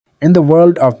In the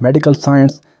world of medical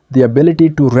science, the ability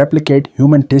to replicate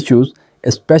human tissues,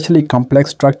 especially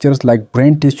complex structures like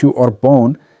brain tissue or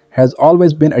bone, has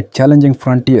always been a challenging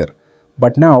frontier.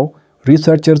 But now,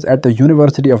 researchers at the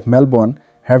University of Melbourne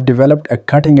have developed a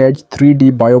cutting-edge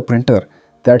 3D bioprinter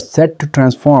that's set to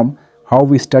transform how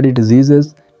we study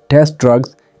diseases, test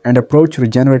drugs, and approach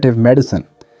regenerative medicine.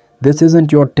 This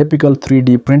isn't your typical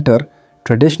 3D printer.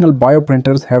 Traditional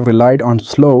bioprinters have relied on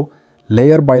slow,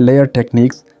 layer-by-layer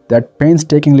techniques that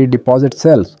painstakingly deposit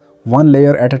cells, one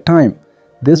layer at a time.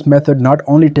 This method not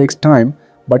only takes time,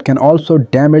 but can also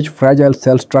damage fragile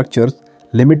cell structures,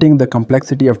 limiting the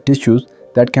complexity of tissues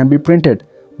that can be printed.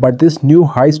 But this new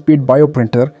high-speed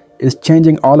bioprinter is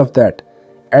changing all of that.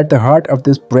 At the heart of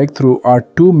this breakthrough are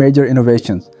two major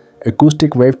innovations: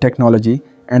 acoustic wave technology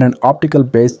and an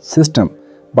optical-based system.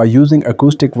 By using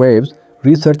acoustic waves,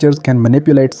 researchers can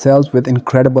manipulate cells with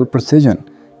incredible precision.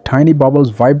 Tiny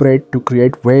bubbles vibrate to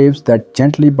create waves that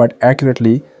gently but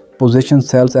accurately position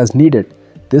cells as needed.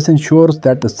 This ensures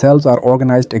that the cells are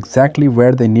organized exactly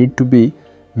where they need to be,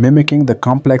 mimicking the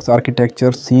complex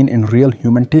architecture seen in real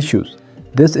human tissues.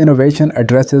 This innovation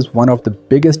addresses one of the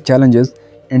biggest challenges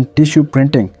in tissue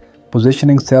printing: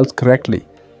 positioning cells correctly.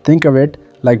 Think of it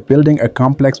like building a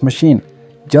complex machine.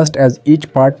 Just as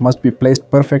each part must be placed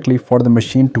perfectly for the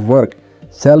machine to work,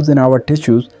 cells in our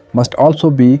tissues must also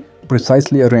be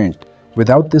precisely arranged.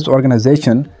 Without this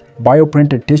organization,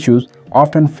 bioprinted tissues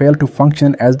often fail to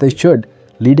function as they should,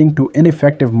 leading to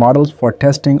ineffective models for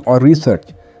testing or research.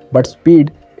 But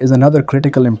speed is another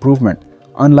critical improvement.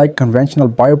 Unlike conventional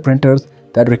bioprinters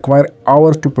that require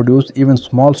hours to produce even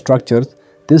small structures,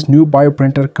 this new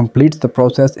bioprinter completes the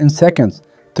process in seconds,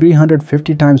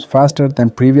 350 times faster than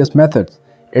previous methods.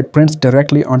 It prints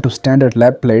directly onto standard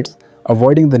lab plates,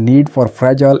 avoiding the need for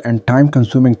fragile and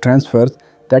time-consuming transfers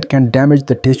that can damage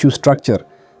the tissue structure.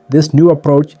 This new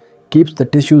approach keeps the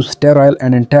tissues sterile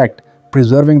and intact,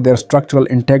 preserving their structural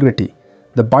integrity.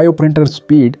 The bioprinter's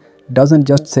speed doesn't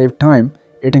just save time,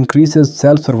 it increases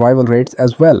cell survival rates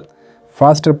as well.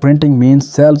 Faster printing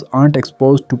means cells aren't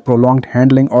exposed to prolonged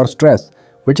handling or stress,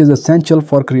 which is essential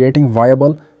for creating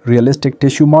viable, realistic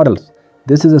tissue models.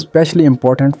 This is especially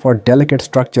important for delicate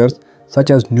structures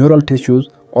such as neural tissues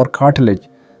or cartilage.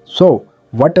 So,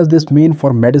 what does this mean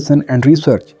for medicine and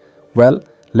research? Well,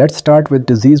 let's start with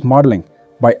disease modeling.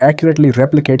 By accurately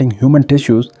replicating human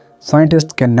tissues,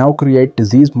 scientists can now create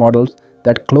disease models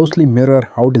that closely mirror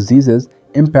how diseases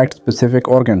impact specific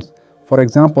organs. For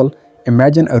example,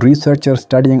 imagine a researcher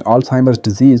studying Alzheimer's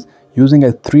disease using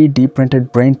a 3D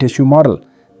printed brain tissue model.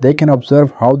 They can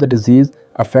observe how the disease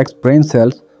affects brain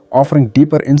cells, offering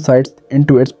deeper insights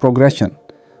into its progression.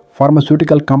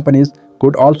 Pharmaceutical companies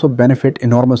could also benefit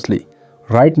enormously.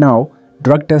 Right now,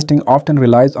 drug testing often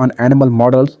relies on animal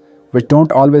models, which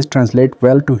don't always translate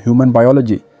well to human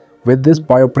biology. With this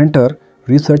bioprinter,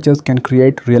 researchers can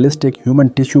create realistic human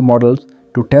tissue models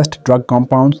to test drug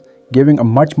compounds, giving a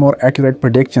much more accurate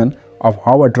prediction of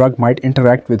how a drug might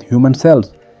interact with human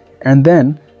cells. And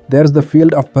then, there's the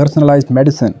field of personalized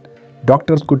medicine.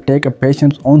 Doctors could take a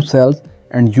patient's own cells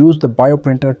and use the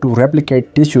bioprinter to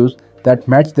replicate tissues that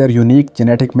match their unique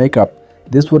genetic makeup.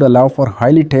 This would allow for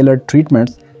highly tailored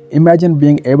treatments. Imagine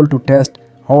being able to test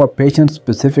how a patient's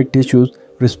specific tissues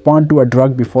respond to a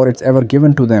drug before it's ever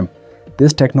given to them.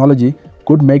 This technology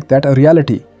could make that a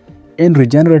reality. In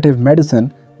regenerative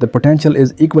medicine, the potential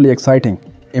is equally exciting.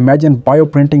 Imagine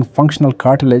bioprinting functional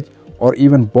cartilage or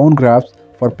even bone grafts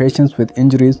for patients with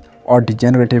injuries or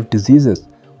degenerative diseases.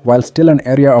 While still an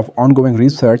area of ongoing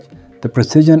research, the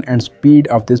precision and speed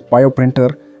of this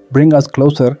bioprinter bring us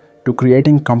closer to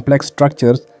creating complex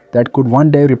structures that could one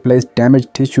day replace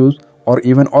damaged tissues or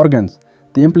even organs.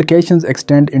 The implications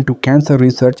extend into cancer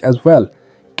research as well.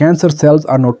 Cancer cells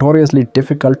are notoriously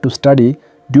difficult to study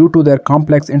due to their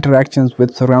complex interactions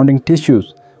with surrounding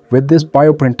tissues. With this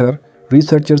bioprinter,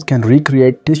 researchers can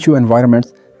recreate tissue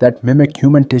environments that mimic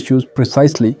human tissues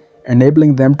precisely,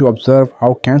 enabling them to observe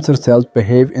how cancer cells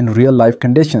behave in real-life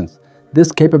conditions.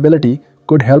 This capability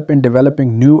could help in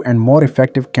developing new and more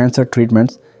effective cancer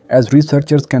treatments, as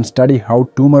researchers can study how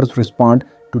tumors respond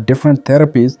to different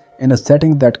therapies in a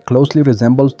setting that closely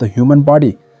resembles the human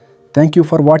body. Thank you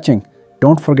for watching.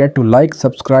 Don't forget to like,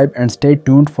 subscribe, and stay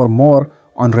tuned for more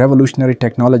on revolutionary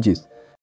technologies.